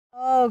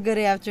Oh, good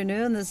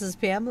afternoon. This is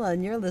Pamela,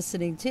 and you're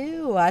listening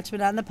to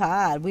Watchman on the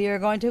Pod. We are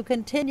going to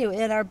continue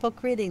in our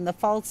book reading, The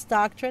False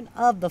Doctrine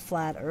of the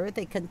Flat Earth.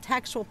 A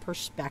contextual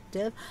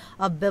perspective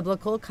of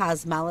biblical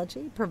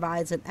cosmology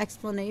provides an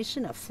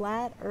explanation of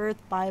flat Earth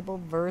Bible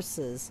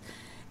verses.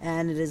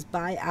 And it is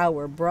by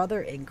our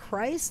brother in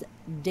Christ,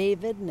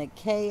 David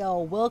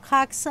Nikao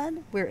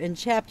Wilcoxson. We're in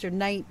chapter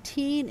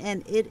 19,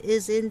 and it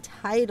is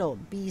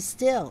entitled, Be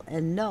Still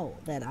and Know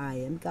That I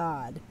Am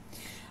God.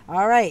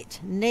 All right,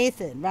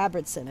 Nathan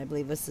Robertson, I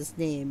believe was his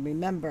name.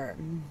 Remember,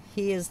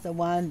 he is the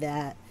one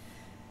that,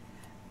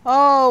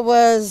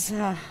 was,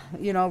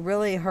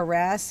 really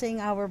harassing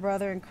our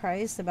brother in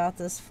Christ about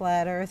this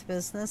flat earth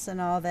business and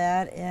all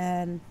that.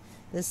 And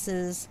this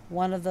is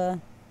one of the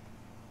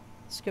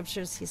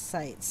scriptures he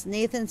cites.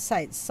 Nathan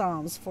cites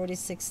Psalms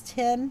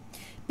 46:10.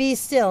 Be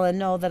still and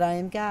know that I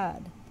am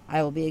God.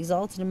 I will be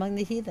exalted among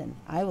the heathen.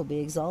 I will be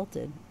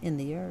exalted in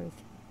the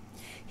earth.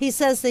 He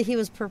says that he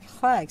was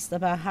perplexed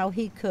about how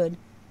he could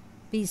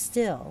be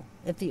still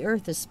if the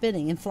earth is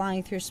spinning and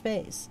flying through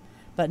space.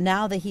 But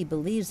now that he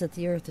believes that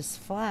the earth is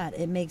flat,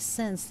 it makes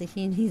sense that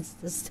he needs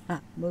to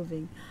stop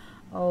moving.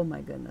 Oh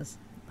my goodness.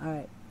 All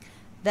right.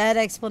 That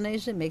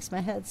explanation makes my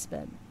head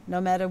spin.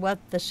 No matter what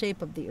the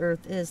shape of the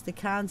earth is, the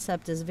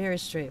concept is very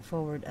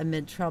straightforward.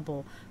 Amid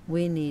trouble,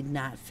 we need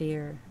not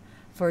fear.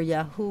 For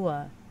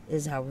Yahuwah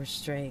is our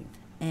strength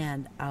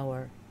and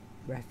our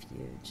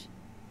refuge.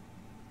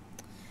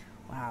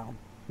 Wow.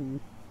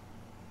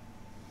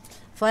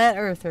 Flat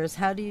earthers,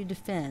 how do you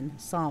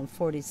defend Psalm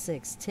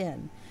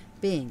 46:10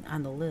 being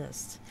on the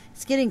list?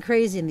 It's getting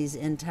crazy in these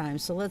end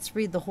times, so let's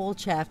read the whole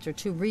chapter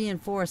to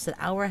reinforce that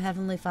our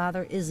Heavenly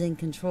Father is in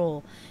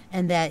control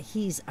and that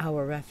He's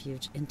our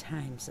refuge in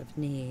times of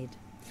need.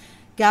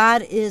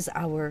 God is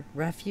our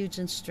refuge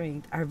and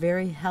strength, a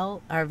very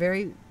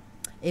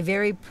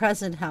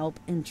present help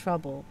in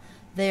trouble.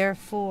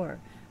 Therefore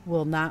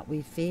will not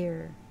we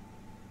fear.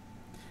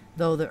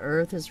 Though the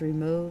earth is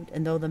removed,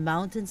 and though the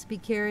mountains be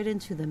carried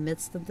into the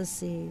midst of the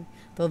sea,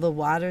 though the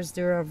waters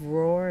thereof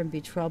roar and be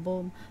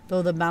troubled,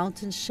 though the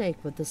mountains shake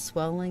with the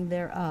swelling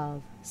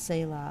thereof,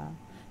 Selah.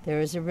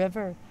 There is a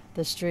river,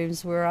 the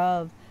streams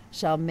whereof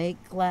shall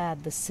make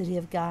glad the city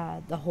of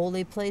God, the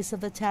holy place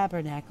of the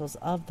tabernacles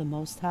of the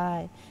Most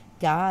High.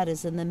 God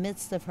is in the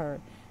midst of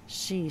her.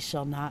 She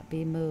shall not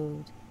be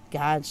moved.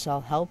 God shall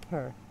help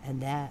her,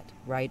 and that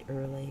right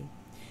early.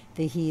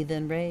 The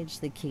heathen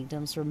raged, the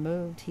kingdoms were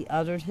moved. He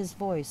uttered his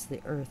voice,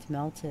 the earth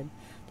melted.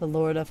 The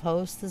Lord of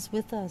hosts is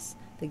with us.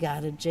 The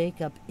God of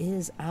Jacob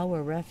is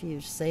our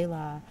refuge.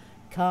 Selah.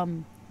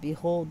 Come,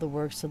 behold the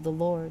works of the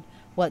Lord.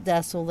 What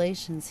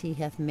desolations he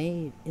hath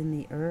made in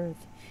the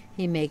earth.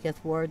 He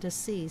maketh war to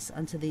cease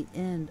unto the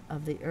end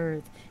of the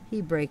earth.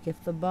 He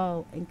breaketh the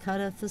bow, and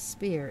cutteth the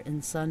spear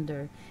in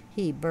sunder.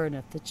 He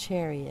burneth the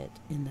chariot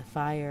in the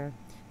fire.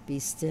 Be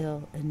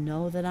still, and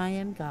know that I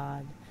am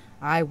God.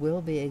 I will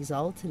be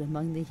exalted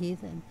among the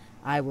heathen.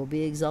 I will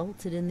be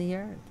exalted in the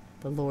earth.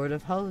 The Lord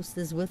of hosts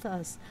is with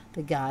us.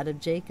 The God of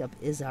Jacob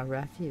is our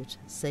refuge.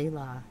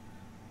 Selah.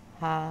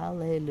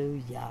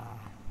 Hallelujah.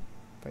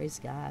 Praise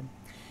God.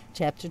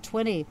 Chapter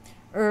 20.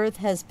 Earth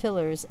has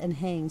pillars and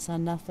hangs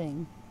on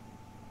nothing.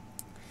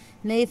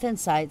 Nathan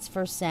cites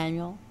 1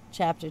 Samuel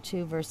chapter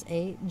 2 verse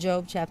 8,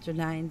 Job chapter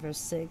 9 verse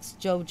 6,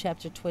 Job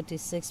chapter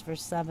 26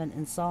 verse 7,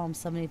 and Psalm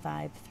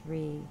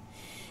 75:3.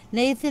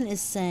 Nathan is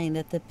saying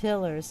that the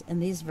pillars in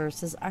these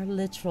verses are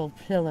literal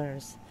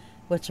pillars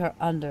which are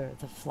under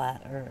the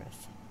flat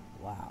earth.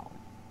 Wow.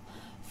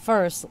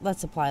 First,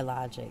 let's apply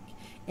logic.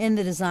 In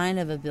the design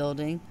of a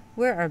building,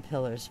 where are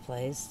pillars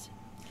placed?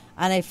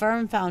 On a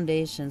firm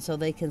foundation so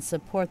they can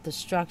support the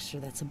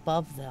structure that's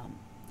above them.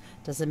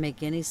 Does it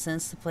make any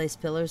sense to place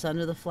pillars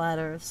under the flat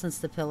earth since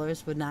the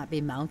pillars would not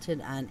be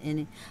mounted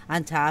on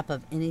top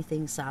of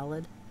anything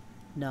solid?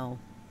 No.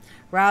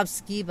 Rob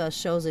Skiba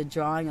shows a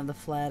drawing of the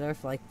flat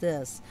earth like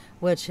this,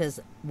 which has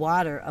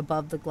water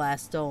above the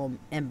glass dome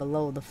and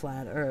below the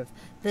flat earth.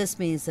 This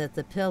means that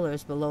the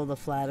pillars below the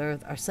flat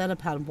earth are set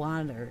upon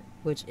water,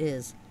 which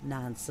is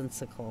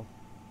nonsensical.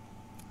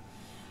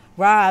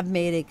 Rob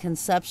made a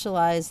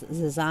conceptualized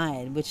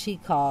design, which he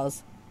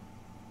calls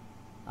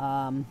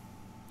I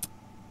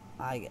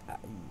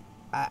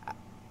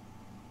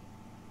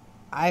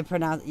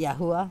pronounce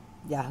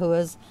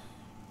Yahuwah's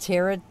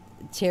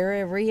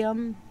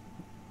terrarium.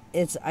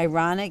 It's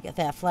ironic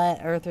that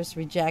flat earthers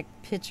reject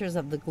pictures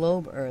of the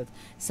globe earth,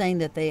 saying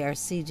that they are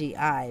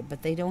CGI,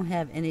 but they don't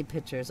have any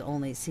pictures,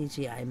 only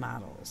CGI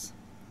models.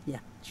 Yeah,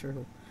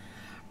 true.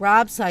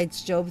 Rob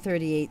cites Job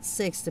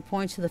 38:6 to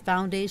point to the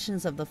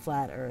foundations of the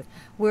flat earth.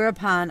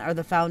 Whereupon are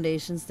the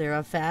foundations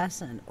thereof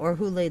fastened, or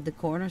who laid the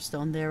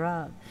cornerstone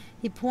thereof?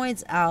 He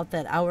points out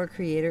that our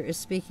Creator is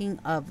speaking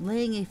of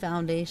laying a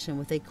foundation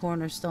with a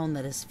cornerstone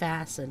that is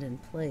fastened in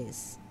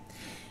place.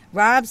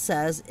 Rob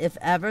says if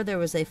ever there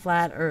was a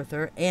flat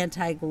earther,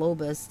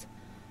 anti-globist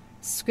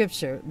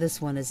scripture,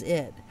 this one is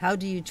it. How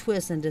do you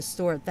twist and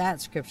distort that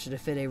scripture to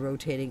fit a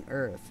rotating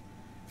earth?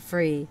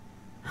 Freely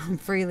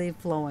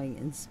flowing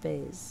in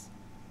space.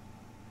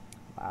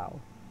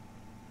 Wow.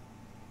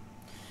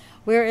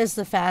 Where is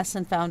the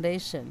fastened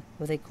foundation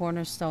with a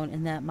cornerstone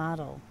in that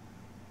model?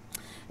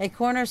 A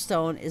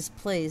cornerstone is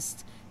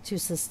placed to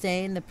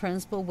sustain the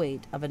principal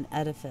weight of an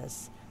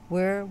edifice.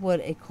 Where would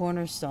a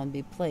cornerstone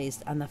be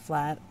placed on the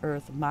flat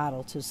earth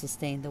model to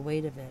sustain the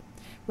weight of it?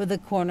 Would the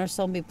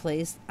cornerstone be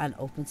placed on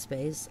open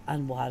space,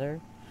 on water?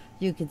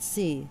 You could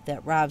see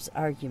that Rob's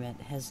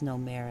argument has no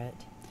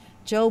merit.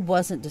 Job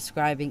wasn't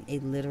describing a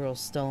literal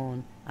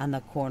stone on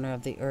the corner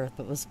of the earth,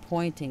 but was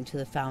pointing to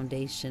the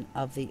foundation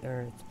of the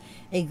earth.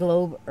 A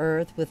globe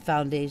earth with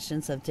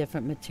foundations of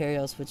different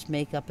materials which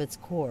make up its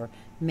core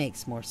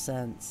makes more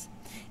sense.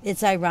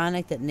 It's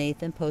ironic that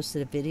Nathan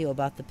posted a video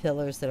about the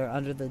pillars that are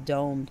under the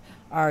domed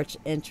arch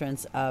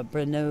entrance of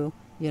Brno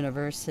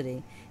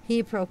University.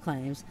 He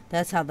proclaims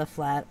that's how the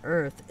flat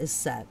earth is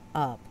set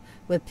up,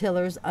 with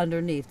pillars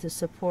underneath to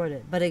support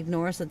it, but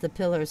ignores that the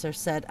pillars are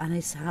set on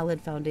a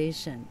solid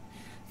foundation.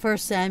 1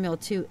 Samuel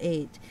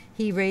 2:8,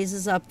 he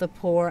raises up the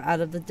poor out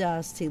of the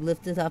dust. He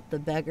lifted up the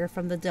beggar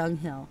from the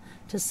dunghill,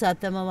 to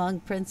set them among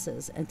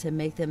princes, and to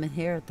make them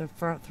inherit the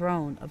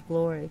throne of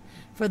glory.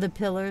 For the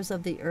pillars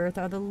of the earth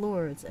are the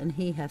Lord's, and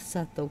he hath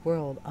set the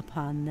world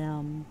upon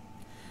them.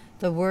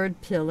 The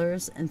word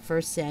pillars in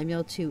 1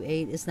 Samuel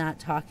 2:8 is not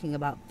talking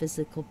about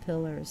physical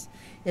pillars.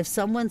 If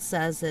someone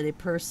says that a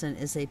person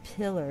is a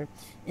pillar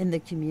in the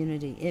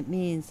community, it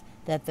means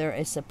that they're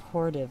a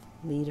supportive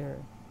leader.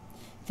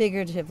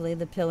 Figuratively,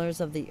 the pillars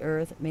of the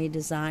earth may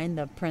design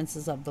the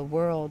princes of the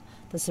world,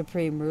 the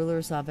supreme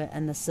rulers of it,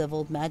 and the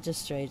civil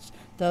magistrates,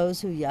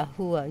 those who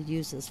Yahuwah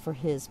uses for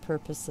his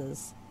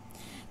purposes.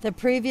 The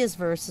previous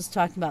verse is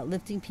talking about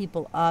lifting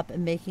people up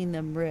and making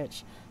them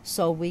rich,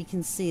 so we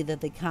can see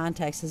that the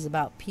context is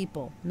about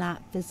people,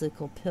 not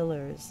physical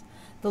pillars.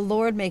 The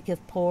Lord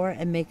maketh poor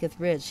and maketh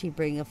rich, he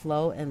bringeth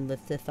low and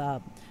lifteth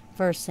up.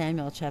 1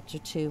 Samuel chapter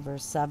 2,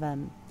 verse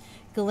 7.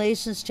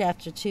 Galatians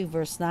chapter 2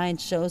 verse 9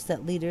 shows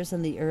that leaders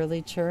in the early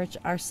church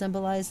are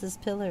symbolized as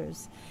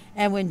pillars.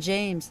 And when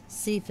James,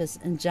 Cephas,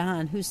 and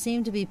John, who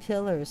seemed to be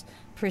pillars,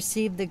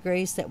 perceived the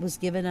grace that was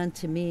given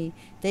unto me,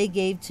 they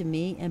gave to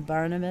me and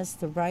Barnabas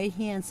the right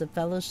hands of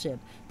fellowship,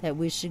 that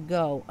we should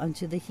go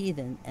unto the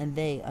heathen, and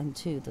they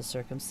unto the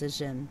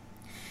circumcision.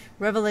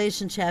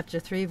 Revelation chapter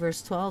 3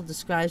 verse 12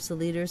 describes the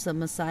leaders of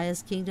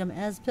Messiah's kingdom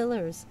as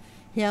pillars.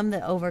 Him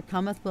that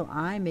overcometh will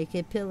I make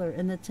a pillar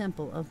in the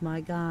temple of my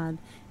God,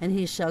 and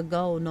he shall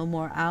go no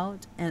more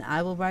out, and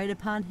I will write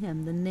upon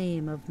him the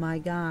name of my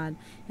God,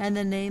 and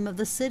the name of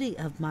the city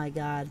of my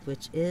God,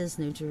 which is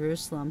New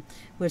Jerusalem,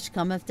 which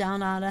cometh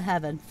down out of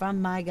heaven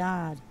from my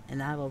God,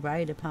 and I will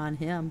write upon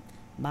him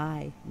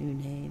my new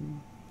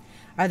name.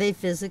 Are they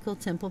physical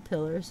temple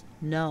pillars?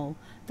 No,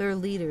 they're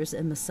leaders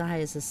in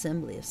Messiah's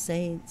assembly of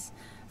saints.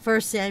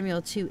 1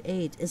 Samuel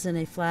 2:8 isn't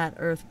a flat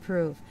earth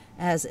proof,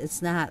 as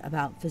it's not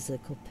about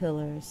physical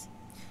pillars.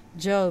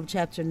 Job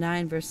chapter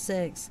 9 verse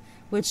 6,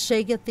 which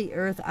shaketh the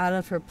earth out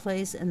of her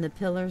place, and the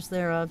pillars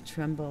thereof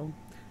tremble.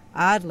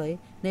 Oddly,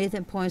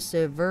 Nathan points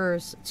to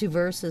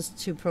verses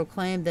to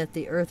proclaim that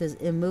the earth is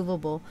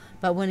immovable,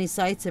 but when he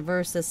cites a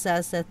verse that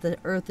says that the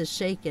earth is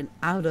shaken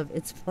out of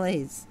its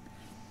place.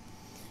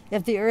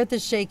 If the earth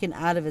is shaken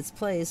out of its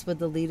place, would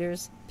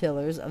the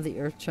pillars of the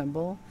earth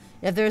tremble?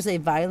 If there is a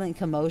violent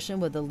commotion,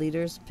 would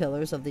the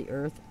pillars of the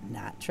earth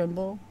not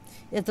tremble?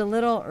 If the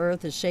little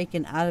earth is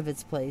shaken out of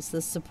its place,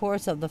 the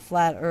supports of the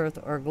flat earth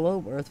or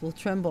globe earth will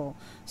tremble.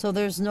 So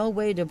there's no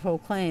way to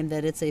proclaim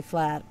that it's a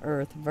flat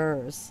earth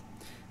verse.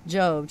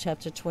 Job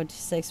chapter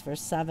 26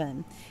 verse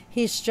 7.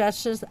 He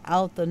stretches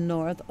out the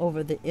north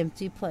over the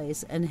empty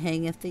place, and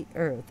hangeth the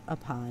earth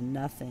upon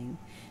nothing.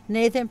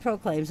 Nathan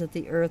proclaims that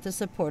the earth is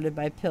supported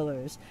by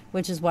pillars,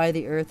 which is why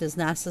the earth is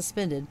not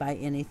suspended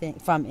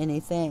from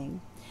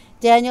anything.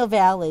 Daniel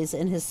Valleys,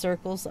 in his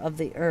Circles of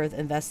the Earth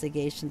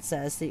investigation,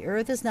 says the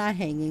earth is not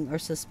hanging or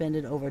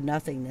suspended over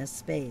nothingness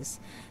space.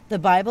 The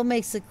Bible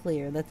makes it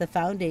clear that the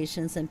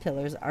foundations and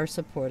pillars are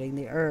supporting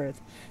the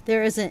earth.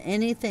 There isn't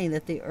anything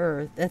that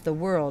the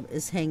world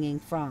is hanging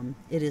from.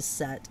 It is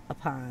set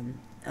upon.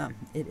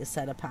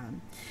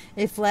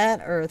 A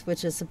flat earth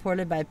which is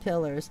supported by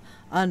pillars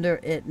under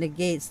it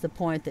negates the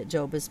point that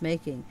Job is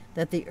making,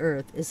 that the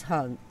earth is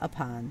hung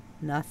upon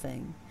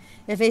nothing.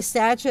 If a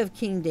statue of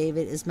King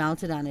David is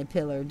mounted on a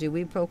pillar, do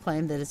we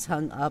proclaim that it's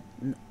hung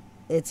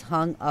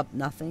up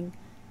nothing?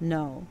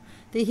 No.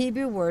 The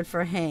Hebrew word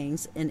for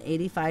hangs in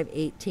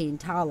 85:18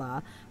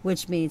 tala,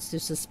 which means to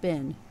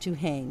suspend, to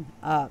hang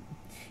up.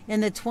 In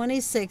the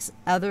 26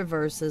 other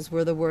verses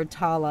where the word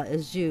tala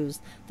is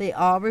used, they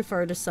all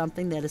refer to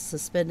something that is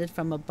suspended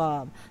from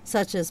above,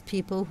 such as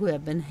people who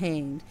have been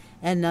hanged,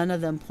 and none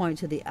of them point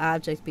to the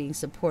object being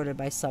supported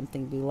by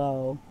something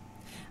below.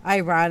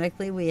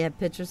 Ironically, we have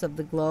pictures of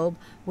the globe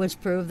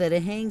which prove that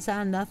it hangs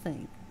on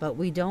nothing, but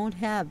we don't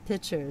have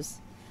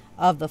pictures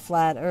of the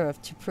flat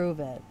earth to prove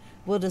it.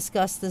 We'll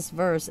discuss this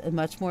verse in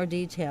much more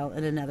detail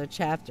in another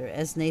chapter,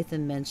 as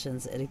Nathan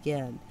mentions it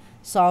again.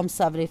 Psalm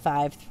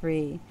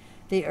 75:3.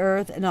 The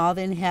earth and all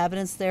the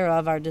inhabitants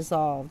thereof are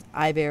dissolved.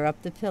 I bear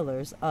up the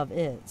pillars of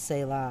it.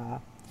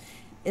 Selah.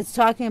 It's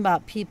talking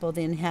about people,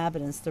 the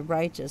inhabitants, the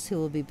righteous, who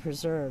will be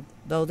preserved,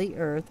 though the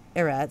earth,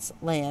 eretz,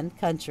 land,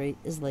 country,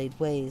 is laid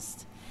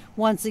waste.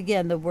 Once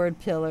again, the word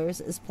pillars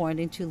is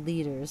pointing to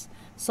leaders.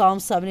 Psalm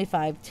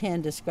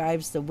 75:10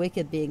 describes the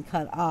wicked being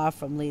cut off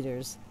from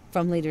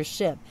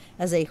leadership,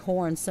 as a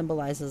horn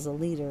symbolizes a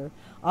leader.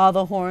 All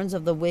the horns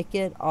of the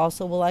wicked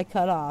also will I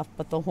cut off,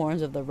 but the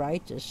horns of the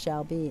righteous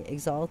shall be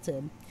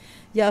exalted.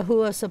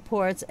 Yahuwah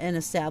supports and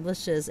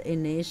establishes a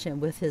nation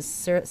with his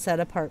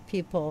set-apart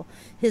people,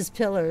 his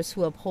pillars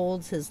who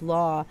upholds his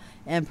law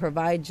and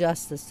provide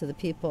justice to the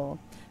people.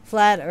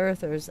 Flat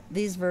earthers,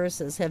 these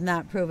verses have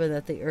not proven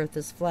that the earth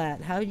is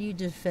flat. How do you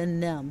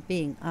defend them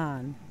being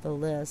on the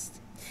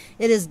list?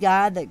 It is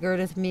God that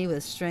girdeth me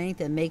with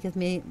strength and maketh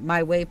me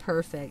my way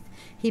perfect.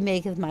 He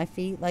maketh my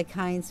feet like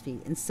hinds'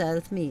 feet and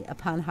setteth me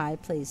upon high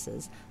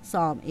places.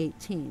 Psalm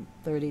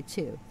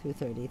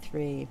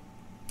 18:32-33.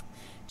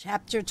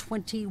 Chapter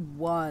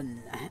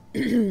 21.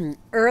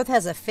 Earth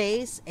has a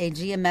face, a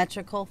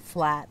geometrical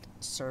flat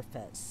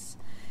surface.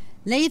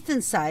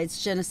 Nathan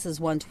cites Genesis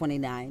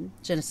 1:29,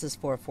 Genesis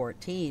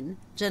 4:14,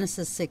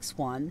 Genesis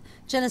 6:1,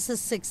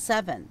 Genesis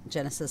 6:7,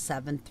 Genesis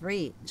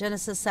 7:3,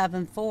 Genesis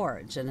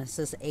 7:4,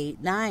 Genesis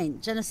 8:9,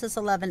 Genesis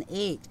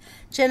 11:8,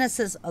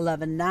 Genesis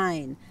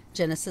 11:9,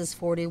 Genesis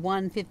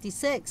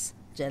 41:56,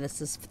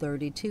 Genesis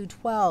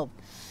 32:12,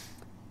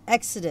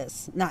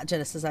 Exodus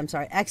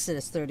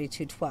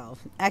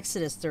 32:12,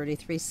 Exodus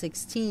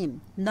 33:16,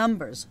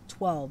 Numbers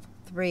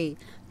 12:3,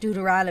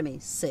 Deuteronomy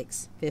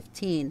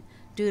 6:15,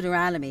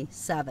 Deuteronomy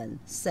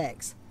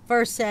 7:6,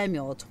 1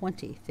 Samuel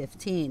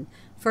 20:15,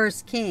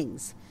 1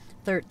 Kings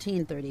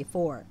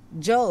 13:34,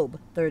 Job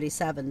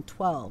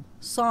 37:12,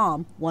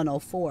 Psalm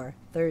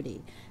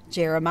 104:30,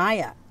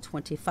 Jeremiah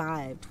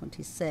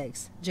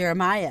 25:26,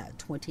 Jeremiah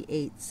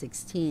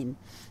 28:16,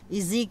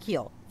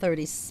 Ezekiel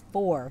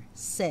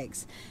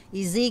 34:6,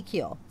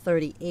 Ezekiel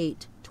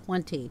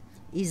 38:20,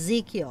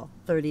 Ezekiel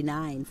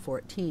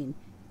 39:14,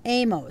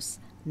 Amos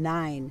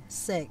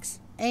 9:6,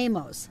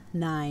 Amos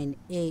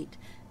 9:8,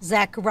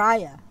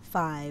 Zechariah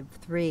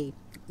 5:3,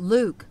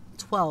 Luke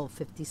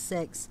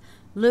 12:56,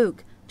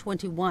 Luke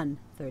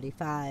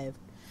 21:35.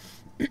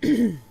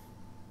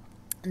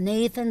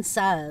 Nathan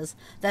says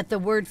that the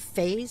word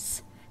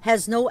face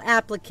has no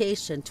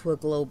application to a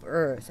globe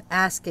earth,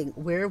 asking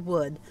where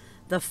would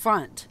the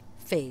front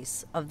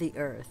face of the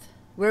earth?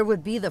 Where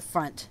would be the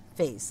front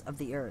face of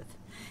the earth?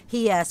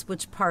 He asks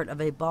which part of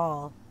a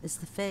ball is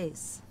the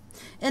face.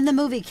 In the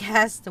movie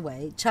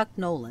Castaway, Chuck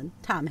Nolan,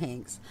 Tom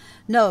Hanks,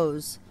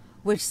 knows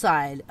which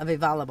side of a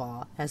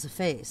volleyball has a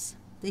face.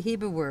 The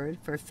Hebrew word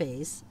for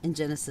face in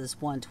Genesis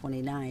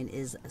 1:29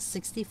 is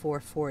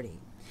 6440.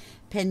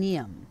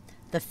 Penium,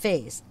 the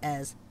face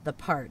as the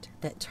part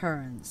that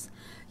turns,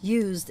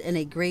 used in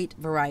a great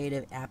variety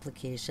of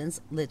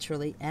applications,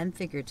 literally and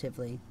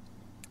figuratively.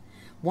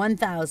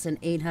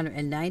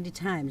 1,890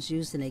 times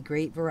used in a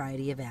great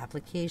variety of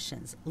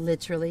applications,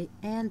 literally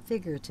and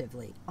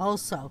figuratively.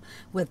 Also,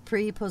 with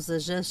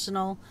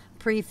prepositional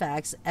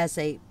prefix as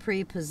a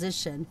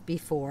preposition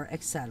before,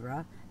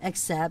 etc.,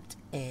 except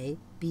a,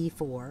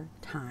 before,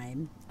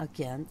 time,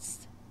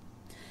 against.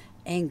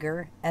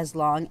 Anger, as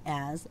long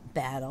as,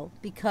 battle,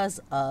 because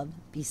of,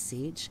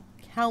 beseech,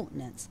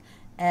 countenance,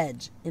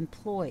 edge,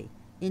 employ,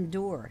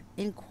 endure,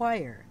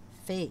 inquire,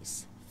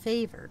 face,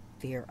 favor,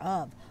 fear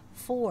of,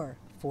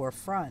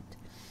 forefront,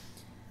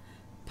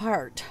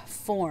 part,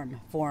 form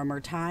or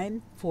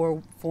time,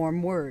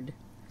 form word,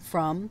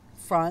 from,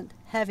 front,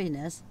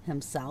 heaviness,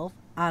 himself,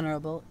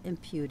 honorable,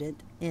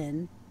 impudent,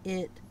 in,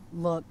 it,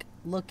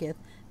 looketh,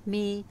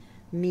 me,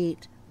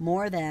 meet,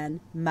 more than,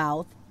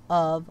 mouth,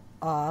 of,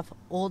 off,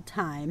 old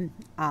time,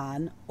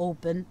 on,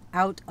 open,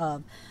 out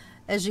of.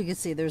 As you can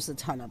see, there's a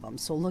ton of them,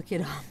 so look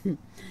it up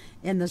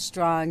in the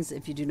Strongs.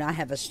 If you do not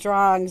have a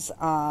Strongs,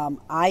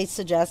 I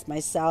suggest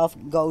myself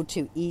go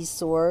to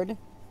eSword.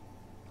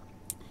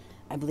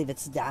 I believe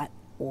it's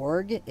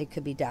 .org. It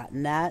could be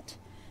 .net.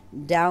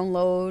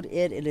 Download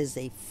it. It is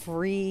a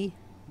free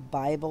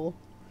Bible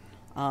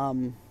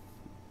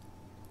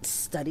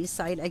study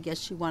site, I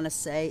guess you want to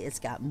say. It's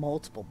got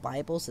multiple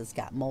Bibles. It's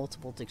got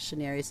multiple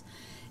dictionaries.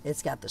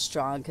 It's got the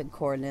Strong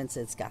Concordance.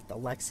 It's got the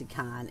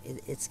lexicon.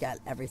 It's got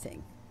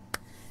everything.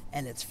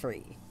 And it's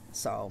free.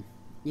 So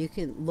you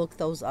can look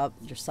those up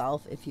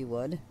yourself if you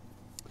would.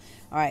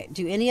 All right.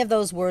 Do any of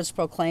those words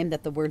proclaim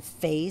that the word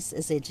face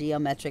is a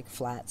geometric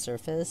flat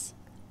surface?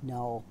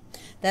 No.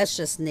 That's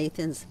just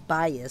Nathan's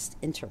biased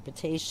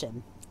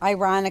interpretation.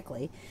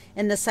 Ironically,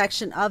 in the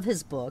section of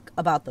his book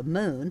about the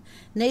moon,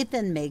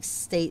 Nathan makes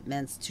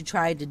statements to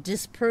try to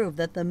disprove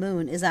that the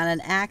moon is on an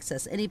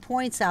axis, and he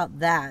points out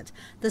that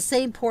the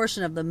same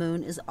portion of the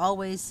moon is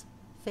always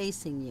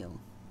facing you.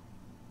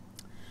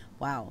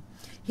 Wow.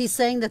 He's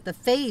saying that the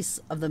face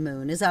of the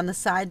moon is on the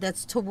side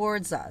that's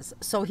towards us.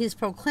 So he's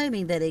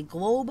proclaiming that a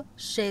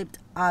globe-shaped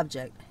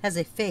object has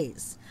a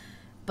face,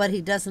 but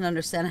he doesn't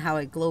understand how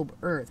a globe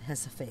Earth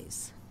has a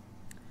face.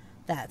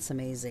 That's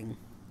amazing.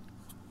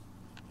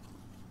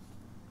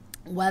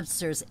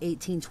 Webster's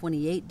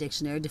 1828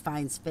 dictionary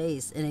defines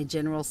face in a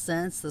general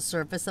sense the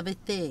surface of a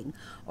thing,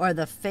 or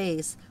the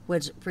face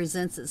which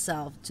presents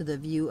itself to the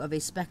view of a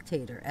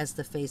spectator, as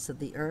the face of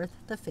the earth,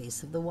 the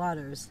face of the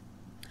waters.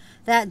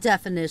 That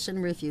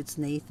definition refutes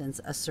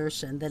Nathan's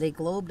assertion that a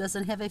globe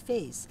doesn't have a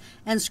face,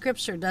 and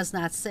Scripture does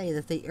not say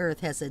that the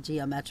earth has a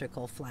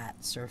geometrical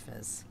flat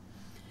surface.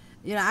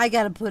 I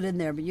got to put in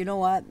there, but you know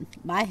what?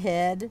 My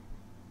head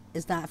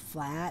is not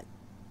flat.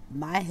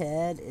 My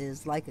head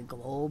is like a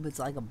globe. It's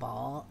like a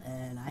ball,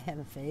 and I have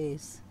a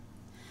face.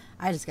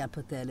 I just got to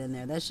put that in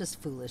there. That's just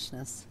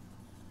foolishness.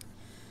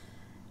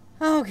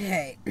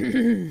 Okay.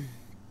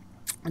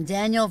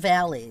 Daniel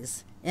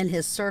Valleys, in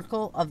his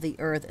Circle of the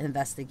Earth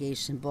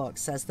investigation book,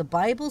 says the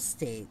Bible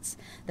states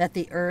that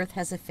the earth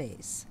has a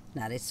face,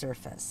 not a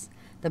surface.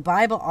 The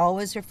Bible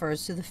always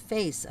refers to the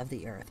face of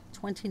the earth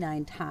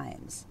 29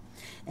 times.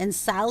 In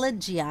solid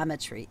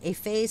geometry, a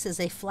face is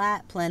a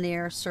flat,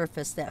 planar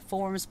surface that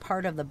forms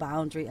part of the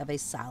boundary of a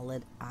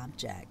solid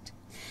object.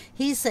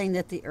 He's saying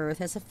that the earth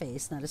has a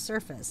face, not a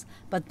surface.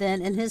 But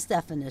then in his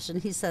definition,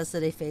 he says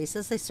that a face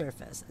is a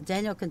surface.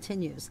 Daniel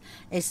continues,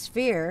 a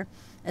sphere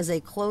is a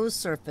closed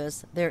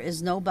surface, there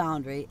is no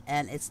boundary,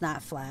 and it's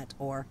not flat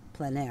or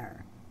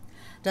planar.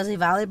 Does a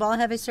volleyball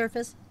have a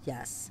surface?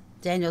 Yes.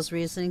 Daniel's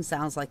reasoning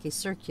sounds like a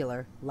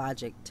circular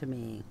logic to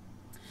me.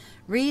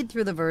 Read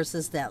through the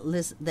verses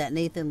that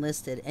Nathan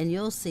listed, and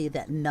you'll see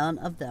that none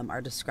of them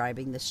are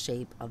describing the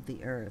shape of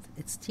the earth.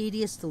 It's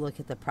tedious to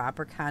look at the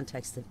proper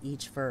context of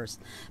each verse,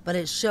 but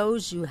it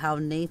shows you how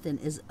Nathan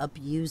is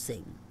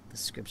abusing the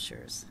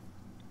scriptures.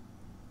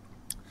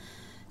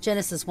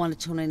 Genesis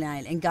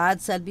 1:29, and God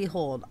said,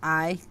 behold,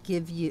 I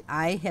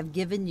have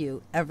given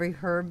you every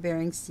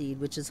herb-bearing seed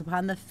which is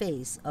upon the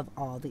face of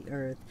all the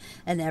earth,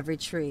 and every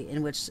tree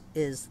in which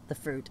is the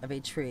fruit of a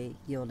tree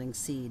yielding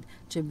seed.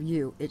 To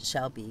you it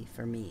shall be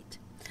for meat.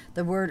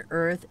 The word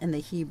earth in the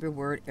Hebrew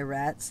word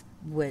eretz,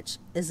 which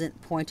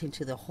isn't pointing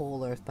to the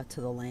whole earth but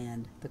to the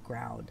land, the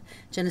ground.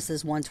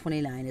 Genesis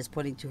 1:29 is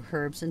pointing to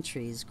herbs and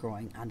trees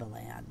growing on the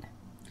land.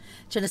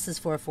 Genesis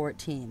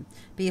 4:14,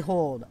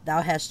 behold,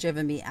 thou hast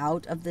driven me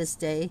out of this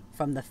day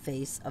from the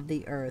face of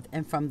the earth,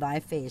 and from thy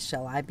face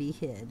shall I be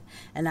hid,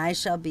 and I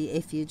shall be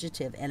a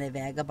fugitive and a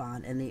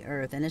vagabond in the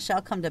earth, and it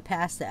shall come to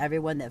pass that every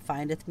one that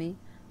findeth me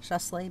shall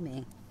slay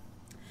me.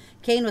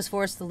 Cain was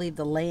forced to leave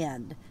the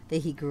land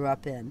that he grew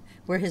up in,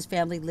 where his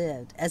family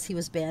lived, as he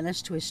was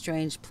banished to a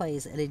strange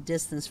place at a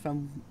distance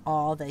from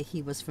all that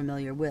he was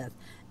familiar with,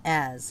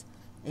 as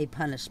a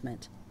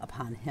punishment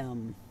upon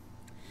him.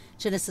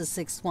 Genesis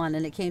 6:1,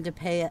 and it came to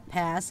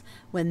pass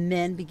when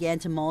men began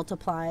to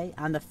multiply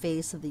on the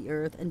face of the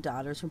earth, and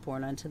daughters were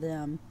born unto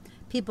them.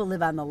 People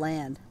live on the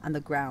land, on the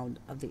ground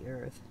of the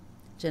earth.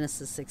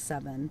 Genesis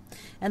 6:7,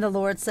 and the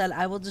Lord said,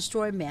 I will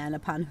destroy man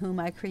upon whom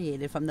I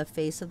created from the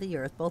face of the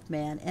earth, both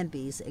man and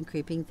beast and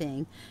creeping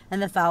thing,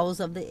 and the fowls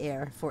of the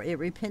air, for it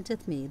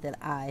repenteth me that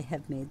I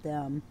have made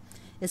them.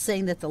 It's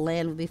saying that the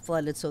land will be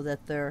flooded so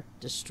that they're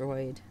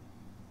destroyed.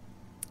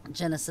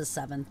 Genesis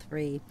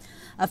 7:3,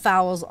 of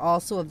fowls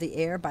also of the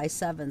air by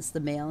sevens, the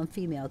male and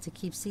female, to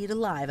keep seed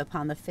alive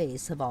upon the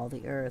face of all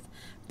the earth.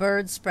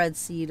 Birds spread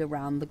seed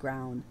around the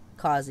ground,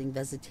 causing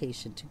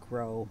vegetation to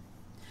grow.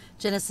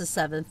 Genesis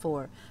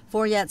 7:4,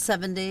 for yet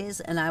 7 days,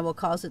 and I will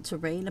cause it to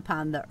rain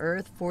upon the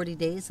earth 40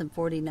 days and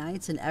 40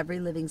 nights, and every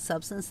living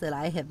substance that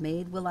I have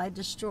made will I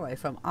destroy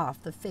from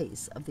off the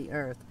face of the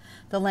earth.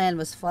 The land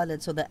was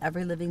flooded so that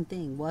every living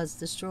thing was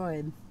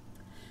destroyed.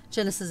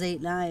 Genesis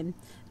 8:9,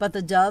 but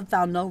the dove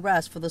found no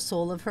rest for the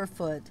sole of her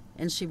foot,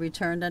 and she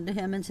returned unto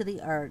him into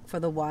the ark, for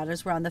the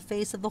waters were on the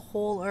face of the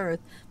whole earth.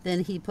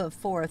 Then he put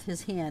forth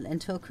his hand and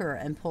took her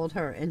and pulled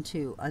her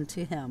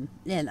unto him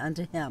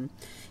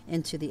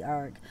into the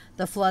ark.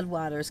 The flood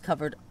waters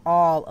covered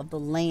all of the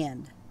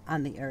land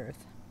on the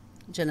earth.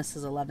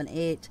 Genesis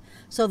 11:8,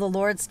 so the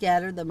Lord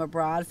scattered them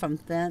abroad from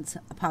thence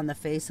upon the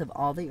face of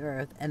all the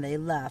earth, and they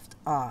left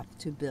off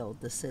to build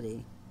the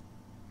city.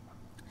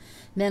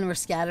 Men were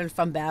scattered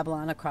from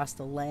Babylon across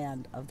the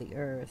land of the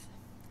earth.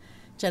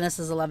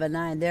 Genesis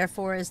 11:9,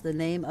 therefore is the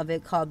name of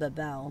it called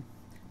Babel,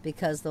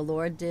 because the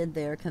Lord did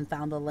there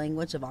confound the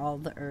language of all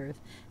the earth,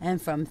 and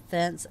from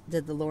thence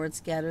did the Lord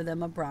scatter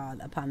them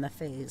abroad upon the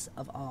face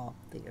of all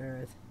the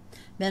earth.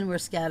 Men were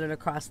scattered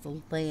across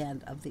the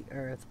land of the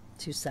earth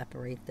to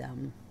separate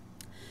them.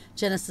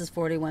 Genesis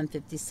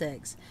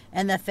 41:56,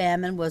 and the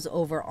famine was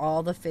over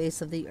all the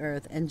face of the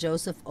earth, and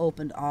Joseph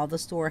opened all the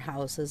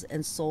storehouses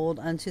and sold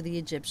unto the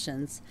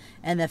Egyptians,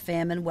 and the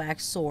famine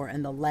waxed sore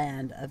in the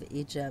land of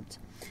Egypt.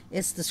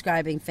 It's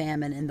describing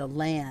famine in the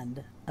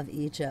land of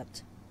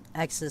Egypt.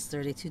 Exodus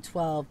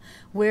 32:12,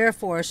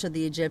 wherefore should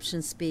the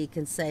Egyptians speak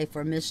and say,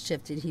 for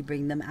mischief did he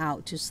bring them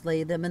out, to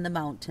slay them in the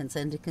mountains,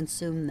 and to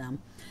consume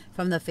them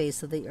from the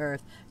face of the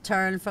earth.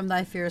 Turn from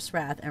thy fierce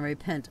wrath, and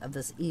repent of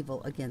this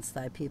evil against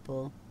thy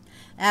people.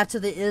 After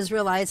the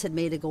Israelites had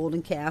made a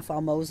golden calf while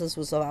Moses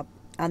was up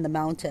on the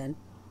mountain,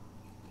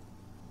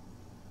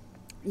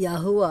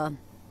 Yahuwah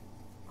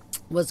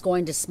was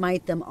going to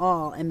smite them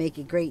all and make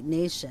a great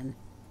nation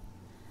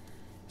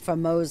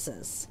from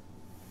Moses.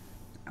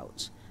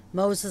 Ouch.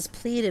 Moses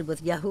pleaded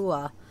with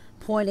Yahuwah,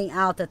 pointing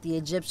out that the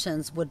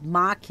Egyptians would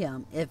mock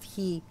him if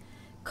he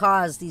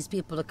caused these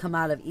people to come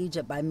out of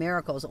Egypt by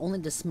miracles, only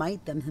to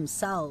smite them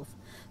himself.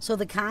 So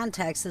the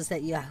context is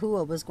that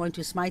Yahuwah was going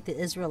to smite the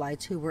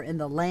Israelites who were in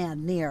the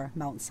land near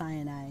Mount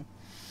Sinai.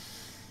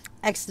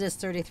 Exodus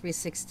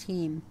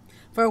 33:16.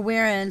 For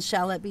wherein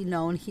shall it be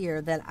known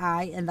here that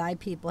I and thy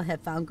people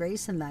have found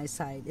grace in thy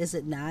sight? Is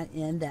it not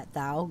in that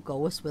thou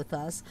goest with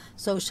us?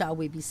 So shall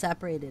we be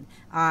separated,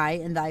 I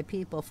and thy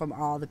people, from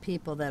all the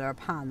people that are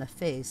upon the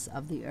face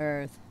of the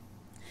earth.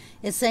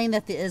 It's saying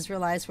that the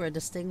Israelites were a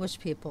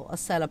distinguished people, a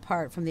set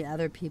apart from the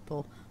other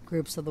people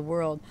groups of the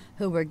world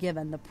who were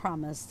given the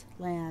promised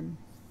land.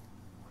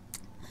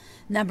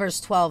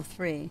 Numbers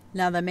 12:3.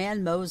 Now the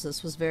man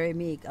Moses was very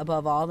meek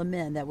above all the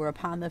men that were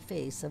upon the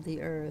face of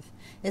the earth.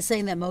 It's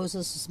saying that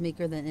Moses was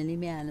meeker than any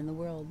man in the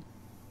world.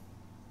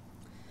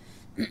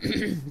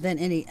 Than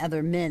any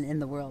other men in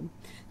the world.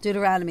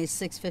 Deuteronomy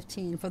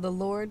 6:15. For the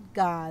Lord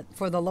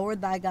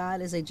thy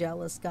God is a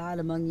jealous God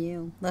among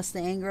you, lest the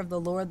anger of the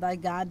Lord thy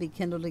God be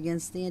kindled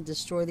against thee and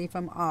destroy thee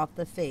from off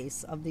the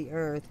face of the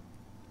earth.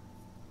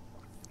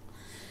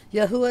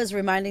 Yahuwah is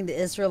reminding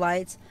the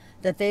Israelites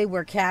that they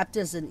were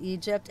captives in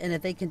Egypt, and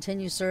if they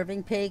continue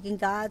serving pagan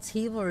gods,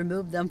 he will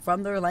remove them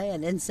from their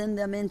land and send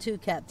them into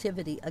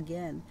captivity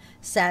again.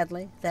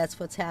 Sadly, that's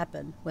what's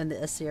happened when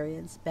the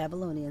Assyrians,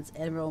 Babylonians,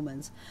 and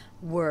Romans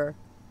were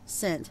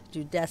sent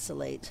to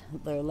desolate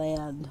their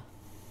land.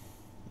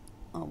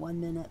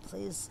 1 minute,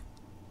 please.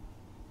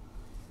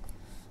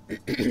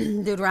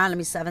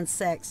 Deuteronomy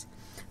 7:6.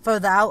 For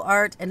thou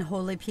art an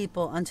holy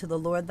people unto the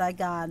Lord thy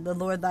God. The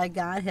Lord thy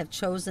God hath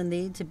chosen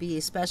thee to be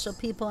a special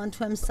people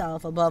unto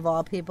himself above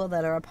all people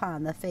that are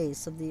upon the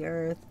face of the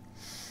earth.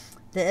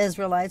 The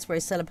Israelites were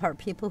a set-apart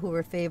people who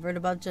were favored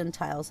above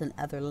Gentiles in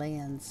other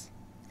lands.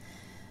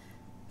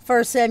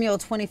 1 Samuel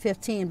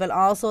 20:15. But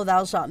also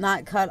thou shalt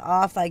not cut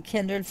off thy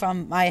kindred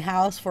from my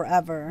house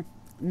forever.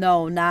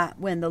 No, not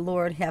when the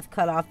Lord hath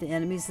cut off the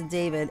enemies of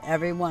David,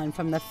 every one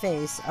from the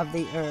face of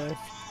the earth.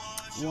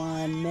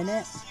 1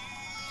 minute.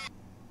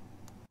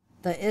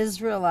 The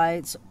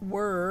Israelites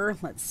were,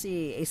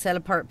 a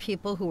set-apart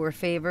people who were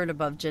favored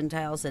above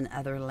Gentiles in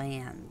other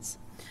lands.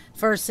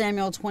 1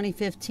 Samuel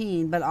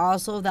 20:15. But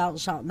also thou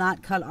shalt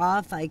not cut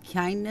off thy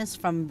kindness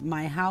from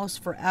my house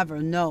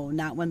forever. No,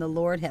 not when the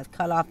Lord hath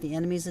cut off the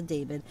enemies of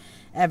David,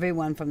 every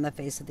one from the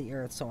face of the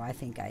earth. So I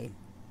think I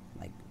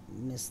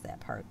missed that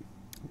part.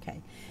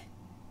 Okay.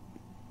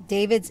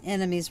 David's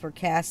enemies were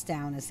cast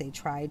down as they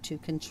tried to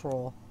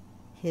control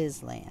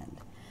his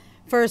land.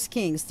 1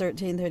 Kings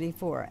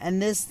 13:34.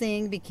 And this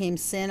thing became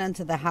sin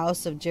unto the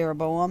house of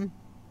Jeroboam,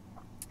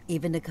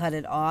 even to cut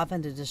it off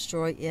and to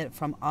destroy it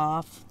from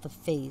off the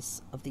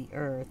face of the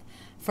earth.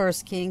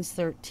 1 Kings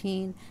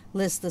 13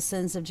 lists the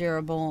sins of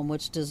Jeroboam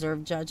which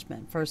deserve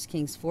judgment. 1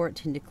 Kings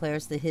 14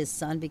 declares that his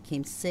son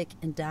became sick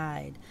and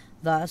died.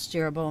 Thus,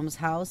 Jeroboam's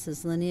house,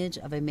 his lineage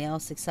of a male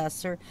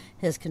successor,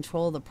 his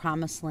control of the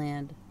promised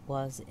land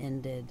was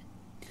ended.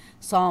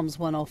 Psalms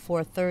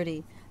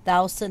 104:30.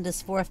 Thou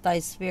sendest forth thy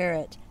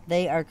spirit,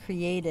 they are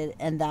created,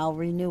 and thou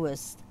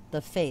renewest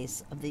the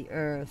face of the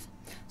earth.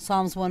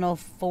 Psalms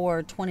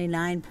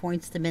 104:29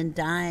 points to men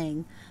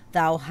dying.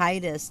 Thou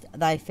hidest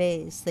thy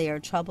face, they are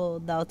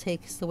troubled, thou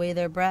takest away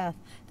their breath,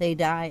 they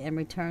die and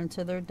return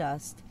to their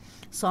dust.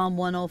 Psalm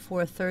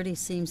 104:30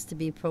 seems to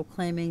be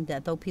proclaiming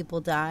that though people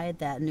die,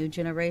 that new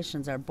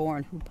generations are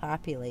born who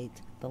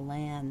populate the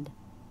land.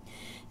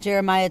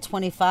 Jeremiah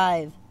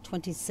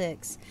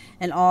 25:26.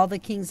 And all the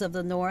kings of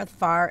the north,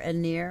 far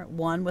and near,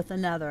 one with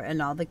another, and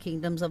all the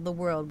kingdoms of the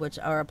world which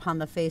are upon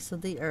the face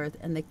of the earth,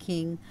 and the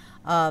king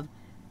of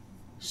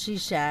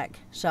Shishak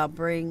shall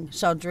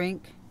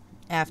drink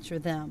after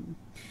them.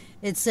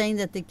 It's saying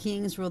that the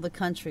kings rule the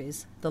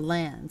countries, the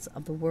lands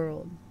of the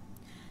world.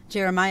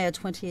 Jeremiah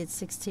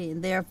 28:16.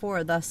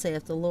 Therefore thus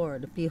saith the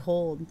Lord,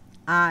 Behold,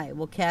 I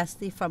will cast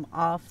thee from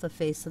off the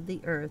face of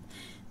the earth.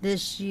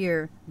 This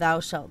year thou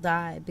shalt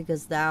die,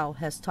 because thou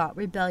hast taught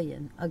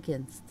rebellion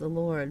against the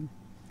Lord.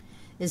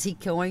 Is he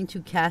going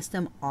to cast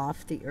them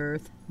off the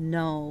earth?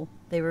 No.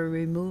 They were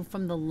removed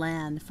from the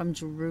land, from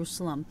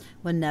Jerusalem,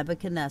 when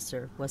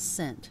Nebuchadnezzar was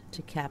sent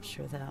to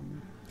capture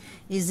them.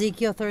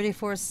 Ezekiel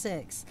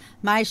 34:6.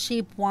 My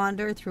sheep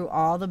wander through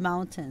all the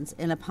mountains,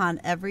 and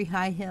upon every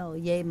high hill.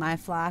 Yea, my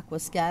flock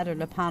was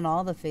scattered upon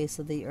all the face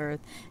of the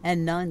earth,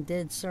 and none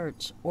did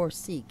search or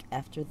seek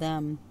after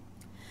them.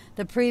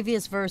 The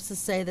previous verses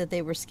say that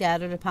they were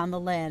scattered upon the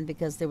land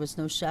because there was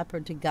no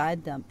shepherd to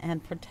guide them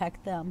and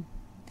protect them.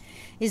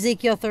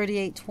 Ezekiel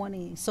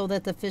 38:20. So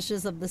that the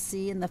fishes of the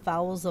sea and the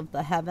fowls of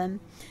the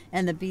heaven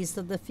and the beasts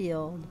of the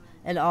field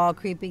and all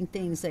creeping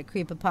things that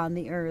creep upon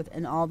the earth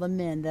and all the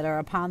men that are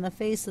upon the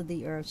face of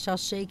the earth shall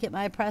shake at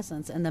my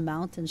presence, and the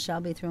mountains shall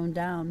be thrown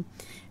down,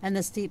 and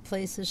the steep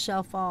places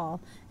shall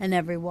fall, and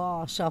every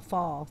wall shall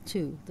fall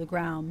to the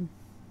ground.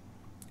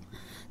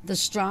 The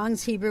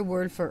Strong's Hebrew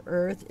word for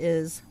earth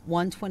is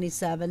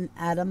 127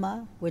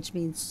 Adamah, which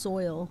means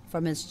soil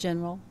from its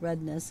general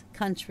redness,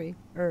 country,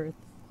 earth,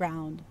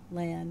 ground,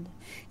 land.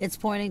 It's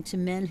pointing to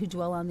men who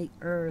dwell on the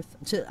earth,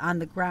 on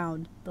the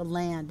ground, the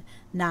land,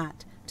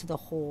 not to the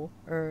whole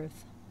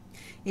earth.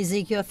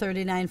 Ezekiel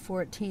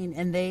 39:14,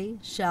 and they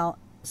shall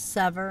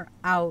sever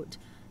out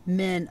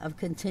men of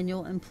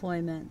continual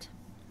employment,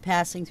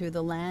 passing through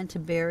the land, to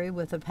bury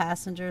with the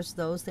passengers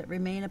those that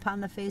remain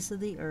upon the face of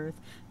the earth,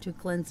 to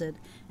cleanse it.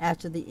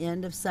 After the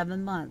end of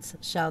 7 months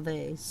shall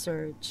they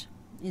search.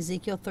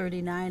 Ezekiel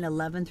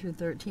 39:11 through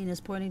 13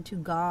 is pointing to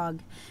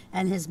Gog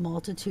and his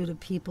multitude of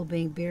people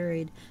being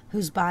buried,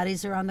 whose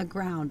bodies are on the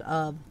ground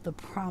of the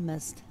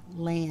promised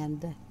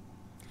land.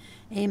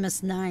 Amos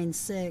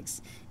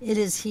 9:6, it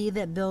is he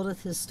that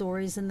buildeth his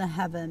stories in the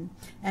heaven,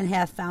 and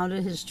hath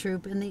founded his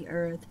troop in the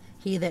earth,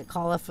 he that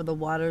calleth for the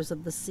waters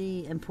of the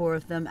sea, and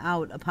poureth them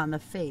out upon the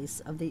face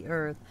of the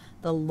earth.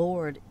 The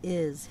Lord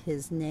is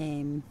his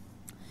name.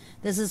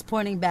 This is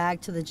pointing back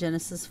to the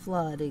Genesis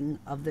flooding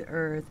of the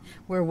earth,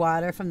 where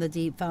water from the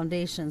deep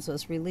foundations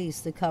was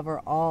released to cover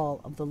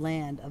all of the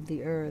land of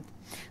the earth.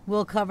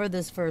 We'll cover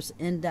this verse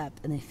in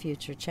depth in a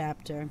future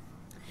chapter.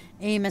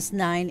 Amos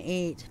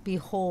 9:8,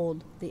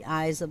 behold, the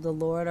eyes of the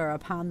Lord are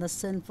upon the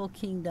sinful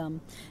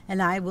kingdom,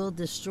 and I will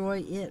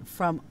destroy it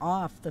from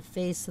off the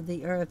face of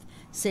the earth,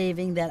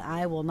 saving that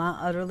I will not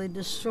utterly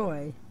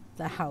destroy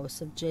the house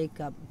of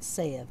Jacob,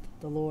 saith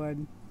the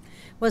Lord.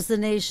 Was the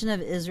nation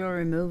of Israel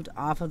removed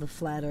off of the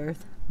flat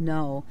earth?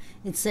 No.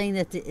 It's saying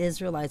that the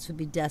Israelites would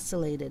be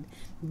desolated,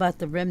 but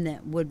the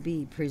remnant would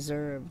be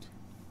preserved.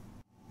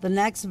 The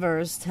next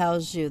verse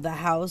tells you the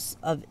house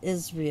of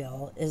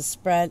Israel is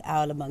spread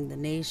out among the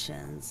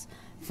nations.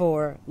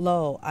 For,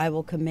 lo, I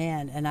will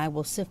command, and I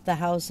will sift the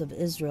house of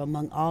Israel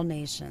among all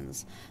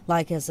nations,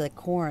 like as a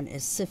corn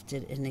is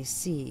sifted in a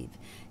sieve.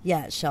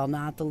 Yet shall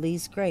not the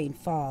least grain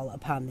fall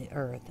upon the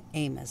earth.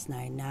 Amos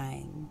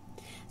 9:9.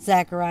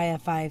 Zechariah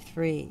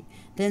 5:3,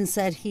 then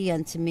said he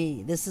unto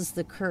me, this is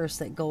the curse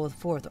that goeth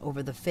forth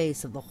over the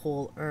face of the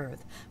whole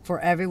earth. For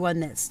every one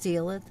that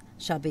stealeth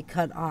shall be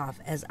cut off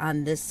as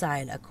on this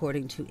side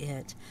according to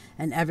it,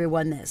 and every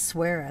one that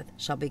sweareth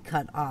shall be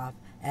cut off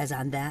as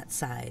on that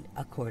side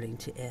according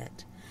to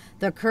it.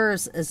 The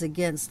curse is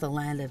against the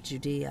land of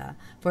Judea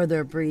for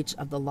their breach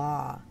of the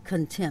law,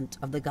 contempt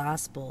of the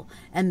gospel,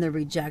 and the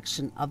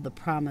rejection of the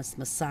promised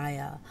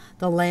Messiah.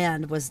 The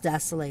land was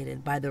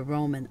desolated by the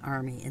Roman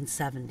army in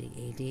 70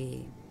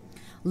 A.D.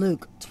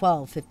 Luke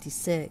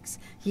 12:56,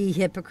 ye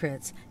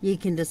hypocrites, ye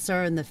can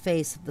discern the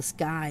face of the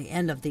sky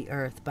and of the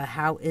earth, but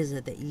how is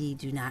it that ye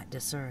do not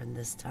discern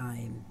this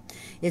time?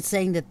 It's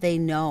saying that they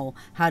know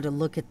how to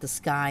look at the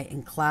sky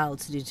and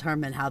clouds to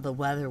determine how the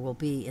weather will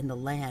be in the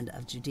land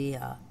of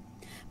Judea.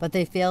 But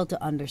they failed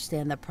to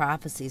understand the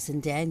prophecies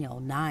in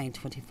Daniel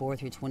 9:24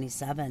 through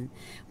 27,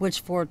 which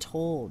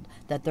foretold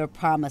that their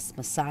promised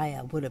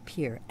Messiah would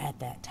appear at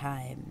that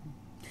time.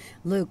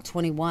 Luke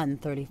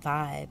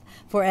 21:35,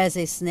 for as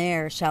a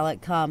snare shall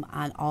it come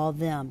on all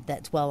them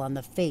that dwell on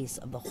the face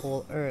of the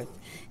whole earth.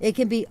 It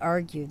can be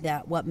argued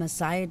that what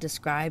Messiah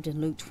described in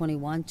Luke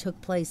 21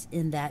 took place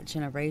in that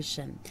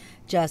generation,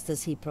 just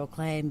as he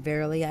proclaimed,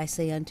 verily I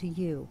say unto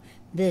you,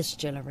 this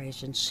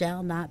generation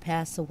shall not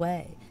pass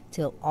away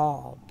till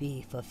all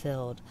be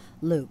fulfilled.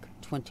 Luke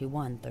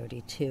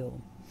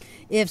 21:32.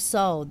 If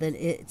so, then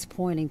it's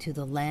pointing to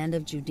the land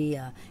of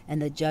Judea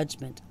and the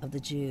judgment of the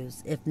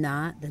Jews. If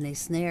not, then a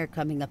snare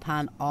coming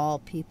upon all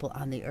people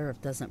on the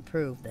earth doesn't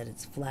prove that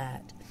it's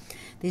flat.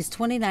 These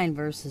 29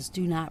 verses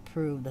do not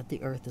prove that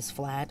the earth is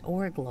flat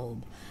or a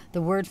globe.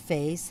 The word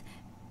face,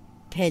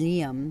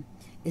 penium,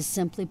 is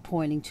simply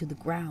pointing to the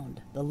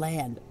ground, the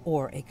land,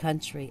 or a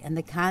country, and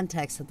the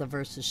context of the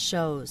verses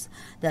shows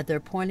that they're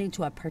pointing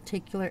to a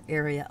particular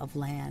area of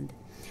land.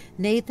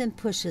 Nathan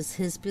pushes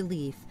his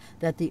belief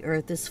that the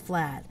earth is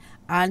flat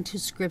onto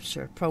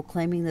Scripture,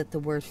 proclaiming that the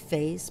word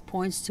face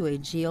points to a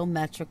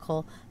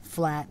geometrical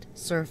flat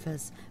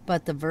surface,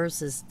 but the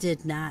verses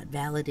did not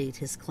validate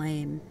his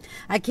claim.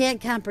 I can't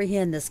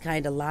comprehend this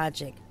kind of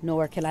logic,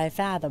 nor can I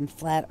fathom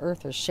flat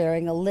earthers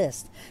sharing a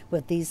list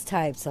with these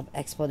types of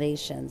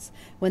explanations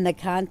when the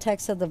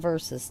context of the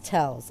verses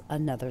tells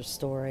another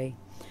story.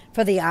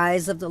 For the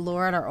eyes of the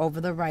Lord are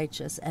over the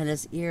righteous, and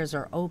his ears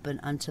are open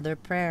unto their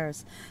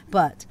prayers.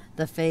 But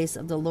the face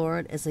of the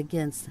Lord is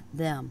against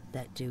them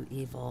that do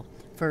evil.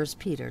 1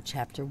 Peter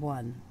chapter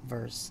 3,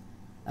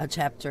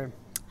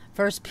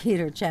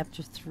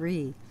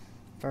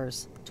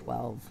 verse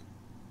 12.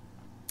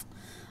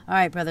 All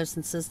right, brothers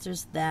and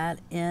sisters, that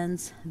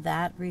ends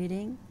that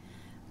reading.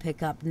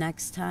 Pick up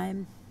next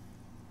time.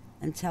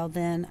 Until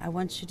then, I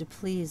want you to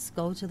please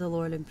go to the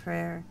Lord in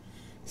prayer.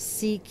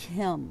 Seek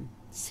him.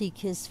 Seek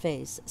his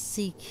face.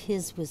 Seek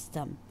his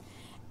wisdom.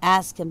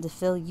 Ask him to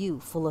fill you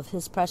full of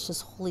his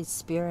precious Holy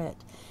Spirit,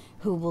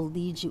 who will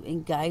lead you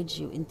and guide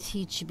you and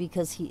teach you,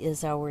 because he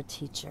is our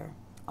teacher.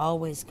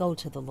 Always go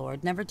to the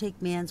Lord. Never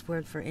take man's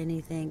word for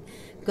anything.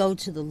 Go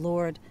to the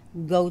Lord.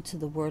 Go to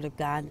the Word of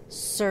God.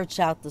 Search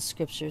out the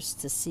Scriptures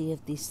to see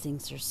if these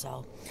things are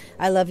so.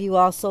 I love you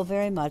all so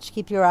very much.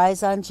 Keep your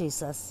eyes on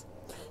Jesus,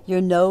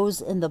 your nose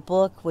in the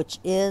book, which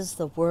is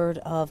the Word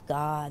of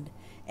God.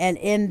 and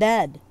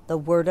embed the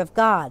Word of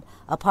God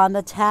upon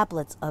the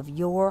tablets of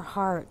your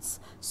hearts,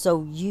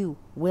 so you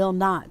will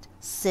not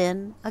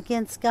sin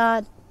against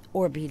God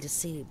or be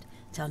deceived.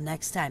 Till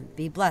next time,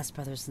 be blessed,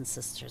 brothers and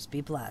sisters.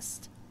 Be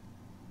blessed.